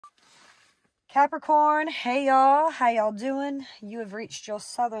Capricorn, hey y'all, how y'all doing? You have reached your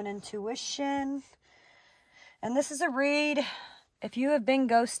southern intuition. And this is a read if you have been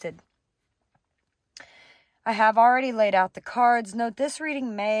ghosted. I have already laid out the cards. Note this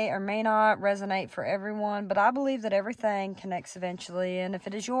reading may or may not resonate for everyone, but I believe that everything connects eventually. And if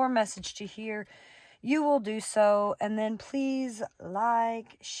it is your message to hear, you will do so. And then please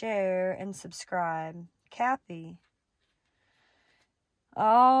like, share, and subscribe. Cappy.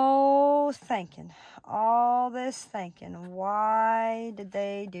 Oh, thinking. All this thinking. Why did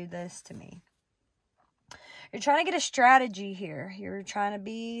they do this to me? You're trying to get a strategy here. You're trying to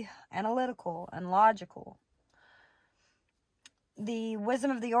be analytical and logical. The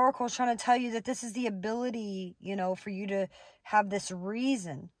wisdom of the oracle is trying to tell you that this is the ability, for you to have this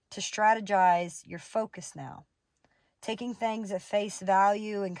reason to strategize your focus now. Taking things at face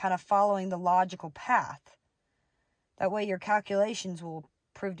value and kind of following the logical path. That way your calculations will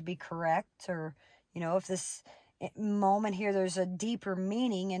prove to be correct, or, if this moment here, there's a deeper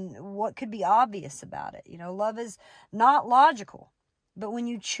meaning and what could be obvious about it. Love is not logical, but when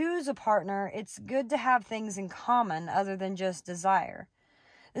you choose a partner, it's good to have things in common other than just desire.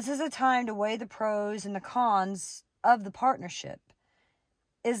 This is a time to weigh the pros and the cons of the partnership.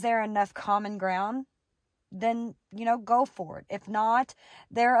 Is there enough common ground? Then, go for it. If not,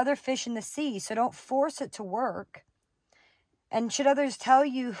 there are other fish in the sea, so don't force it to work. And should others tell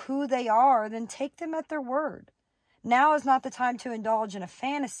you who they are, then take them at their word. Now is not the time to indulge in a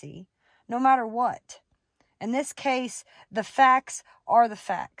fantasy, no matter what. In this case, the facts are the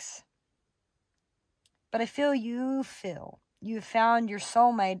facts. But I feel you found your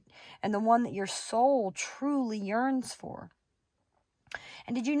soulmate and the one that your soul truly yearns for.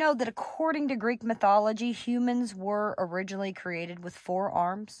 And did you know that according to Greek mythology, humans were originally created with 4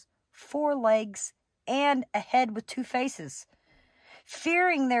 arms, 4 legs, and a head with 2 faces?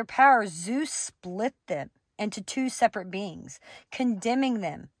 Fearing their power, Zeus split them into 2 separate beings, condemning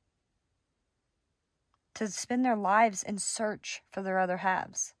them to spend their lives in search for their other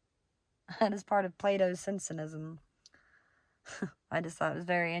halves. That is part of Plato's Synsonism. I just thought it was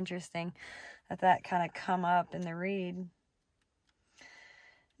very interesting that kind of come up in the read.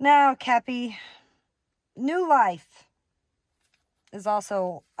 Now, Cappy, new life is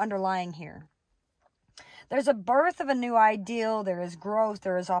also underlying here. There's a birth of a new ideal, there is growth,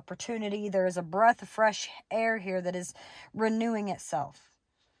 there is opportunity, there is a breath of fresh air here that is renewing itself.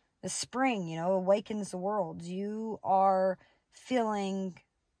 The spring, awakens the world. You are feeling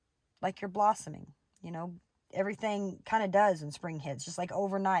like you're blossoming. Everything kind of does when spring hits. Just like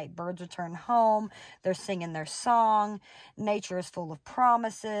overnight, birds return home, they're singing their song, nature is full of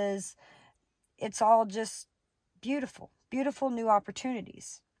promises. It's all just beautiful, beautiful new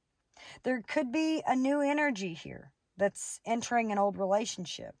opportunities. There could be a new energy here that's entering an old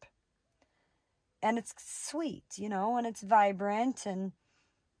relationship. And it's sweet, and it's vibrant, and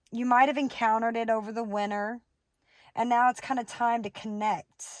you might have encountered it over the winter. And now it's kind of time to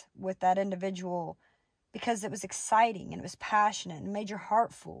connect with that individual because it was exciting and it was passionate and made your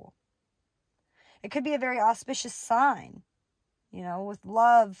heart full. It could be a very auspicious sign, with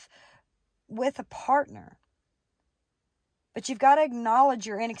love, with a partner. But you've got to acknowledge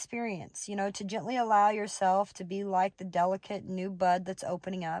your inexperience, to gently allow yourself to be like the delicate new bud that's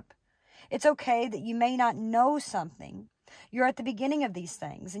opening up. It's okay that you may not know something. You're at the beginning of these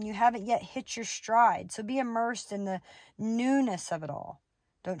things and you haven't yet hit your stride. So be immersed in the newness of it all.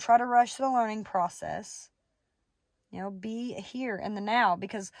 Don't try to rush the learning process. Be here in the now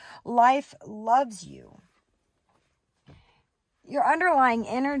because life loves you. Your underlying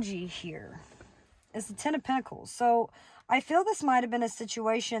energy here is the 10 of Pentacles. So I feel this might have been a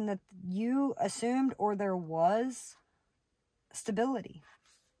situation that you assumed or there was stability.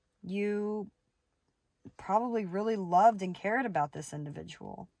 You probably really loved and cared about this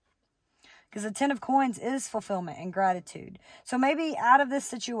individual. Because the 10 of Coins is fulfillment and gratitude. So maybe out of this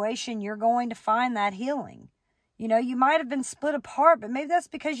situation, you're going to find that healing. You might have been split apart, but maybe that's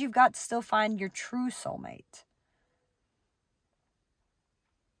because you've got to still find your true soulmate.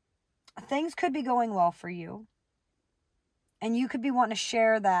 Things could be going well for you. And you could be wanting to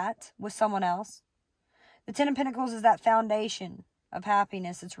share that with someone else. The 10 of Pentacles is that foundation of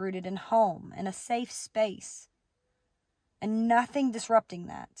happiness that's rooted in home, in a safe space. And nothing disrupting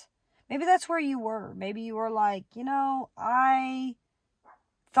that. Maybe that's where you were. Maybe you were like, I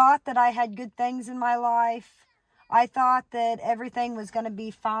thought that I had good things in my life. I thought that everything was going to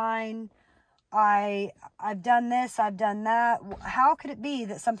be fine. I've done this, I've done that. How could it be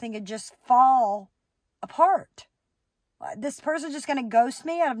that something could just fall apart? This person's just going to ghost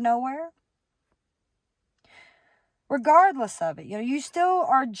me out of nowhere? regardless of it. You know, you still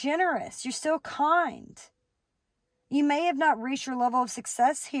are generous. You're still kind. You may have not reached your level of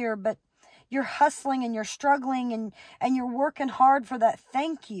success here, but you're hustling and you're struggling and you're working hard for that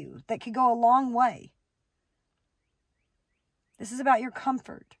thank you that could go a long way. This is about your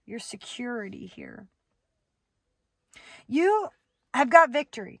comfort, your security here. You have got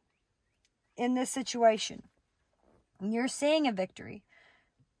victory in this situation. You're seeing a victory.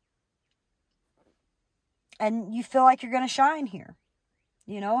 And you feel like you're going to shine here.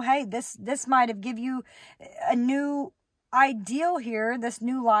 You know, hey, this might have given you a new ideal here, this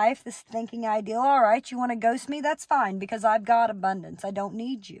new life, this thinking ideal. All right, you want to ghost me? That's fine, because I've got abundance. I don't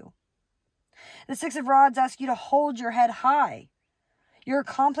need you. The Six of Rods asks you to hold your head high. Your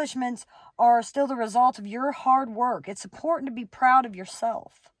accomplishments are still the result of your hard work. It's important to be proud of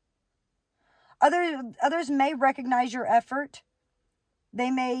yourself. Others may recognize your effort.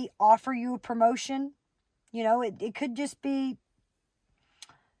 They may offer you a promotion. You know, it could just be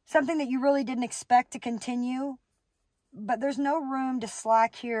something that you really didn't expect to continue. But there's no room to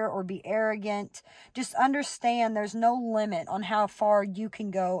slack here or be arrogant. Just understand there's no limit on how far you can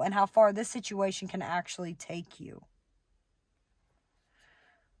go and how far this situation can actually take you.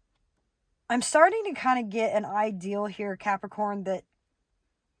 I'm starting to kind of get an ideal here, Capricorn, that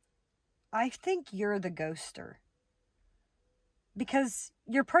I think you're the ghoster. Because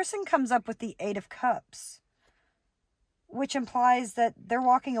your person comes up with the Eight of Cups, which implies that they're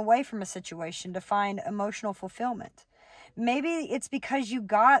walking away from a situation to find emotional fulfillment. Maybe it's because you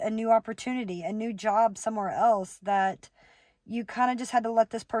got a new opportunity, a new job somewhere else, that you kind of just had to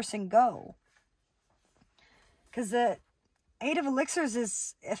let this person go. Because the Eight of Elixirs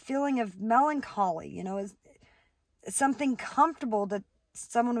is a feeling of melancholy, you know, is something comfortable that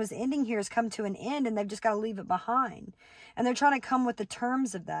someone was ending here has come to an end and they've just got to leave it behind. And they're trying to come with the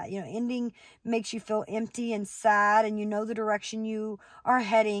terms of that. You know, ending makes you feel empty and sad, and you know the direction you are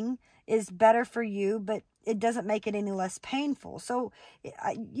heading is better for you, but it doesn't make it any less painful. So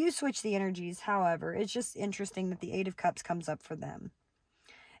you switch the energies. However, it's just interesting that the Eight of Cups comes up for them.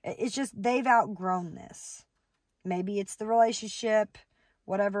 It's just they've outgrown this. Maybe it's the relationship,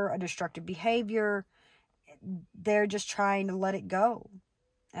 whatever, a destructive behavior. They're just trying to let it go.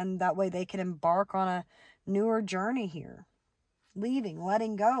 And that way they can embark on a newer journey here. Leaving,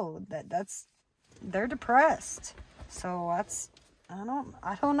 letting go. They're depressed. So that's, I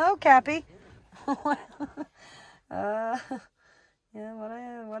don't know, Cappy. Yeah,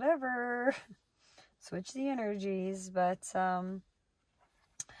 whatever. Switch the energies. But the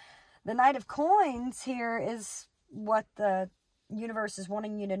Knight of Coins here is what the universe is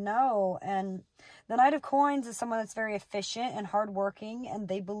wanting you to know. And the Knight of Coins is someone that's very efficient and hardworking, and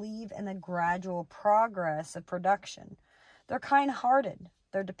they believe in the gradual progress of production. They're kind-hearted,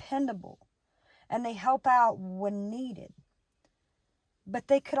 they're dependable, and they help out when needed. But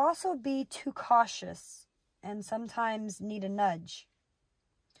they could also be too cautious and sometimes need a nudge.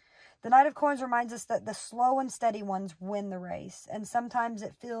 The Knight of Coins reminds us that the slow and steady ones win the race. And sometimes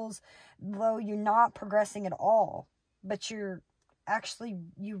it feels though you're not progressing at all. But you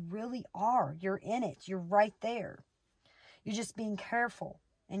really are. You're in it. You're right there. You're just being careful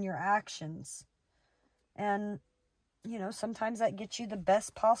in your actions. And, you know, sometimes that gets you the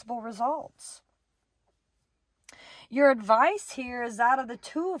best possible results. Your advice here is that of the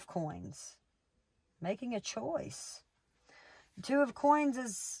Two of Coins. Making a choice. The Two of Coins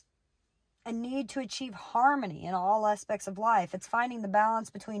is a need to achieve harmony in all aspects of life. It's finding the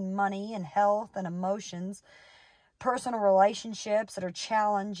balance between money and health and emotions, personal relationships that are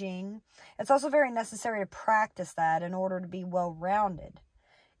challenging. It's also very necessary to practice that in order to be well-rounded,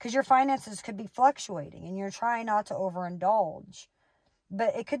 because your finances could be fluctuating and you're trying not to overindulge.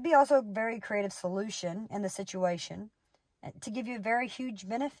 But it could be also a very creative solution in the situation to give you a very huge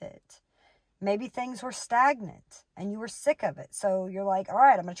benefit. Maybe things were stagnant and you were sick of it. So you're like, all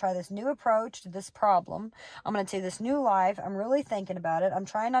right, I'm going to try this new approach to this problem. I'm going to take this new life. I'm really thinking about it. I'm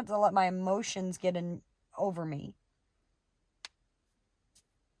trying not to let my emotions get over me.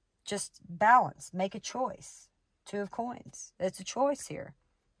 Just balance. Make a choice. Two of Coins. It's a choice here.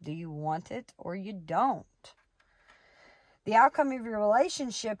 Do you want it or you don't? The outcome of your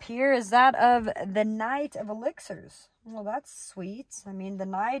relationship here is that of the Knight of Elixirs. Well, that's sweet. I mean, the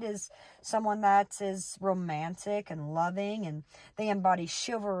Knight is someone that is romantic and loving, and they embody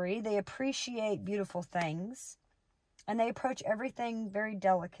chivalry. They appreciate beautiful things, and they approach everything very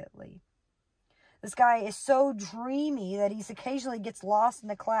delicately. This guy is so dreamy that he occasionally gets lost in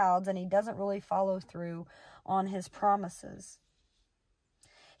the clouds, and he doesn't really follow through on his promises.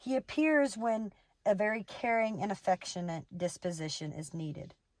 He appears when a very caring and affectionate disposition is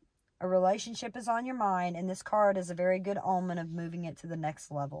needed. A relationship is on your mind, and this card is a very good omen of moving it to the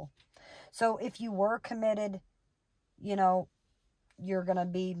next level. So if you were committed, you know, you're going to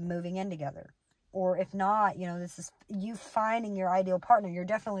be moving in together. Or if not, you know, this is you finding your ideal partner. You're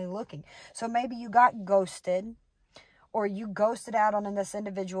definitely looking. So maybe you got ghosted, or you ghosted out on this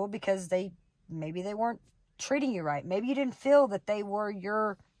individual because maybe they weren't treating you right. Maybe you didn't feel that they were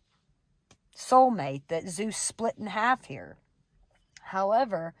your soulmate, that Zeus split in half here.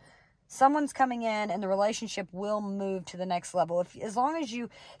 However, someone's coming in and the relationship will move to the next level. As long as you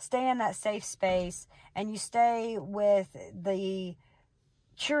stay in that safe space and you stay with the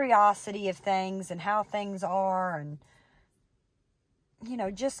curiosity of things and how things are, and, you know,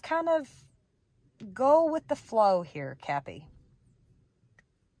 just kind of go with the flow here, Cappy.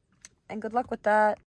 And good luck with that.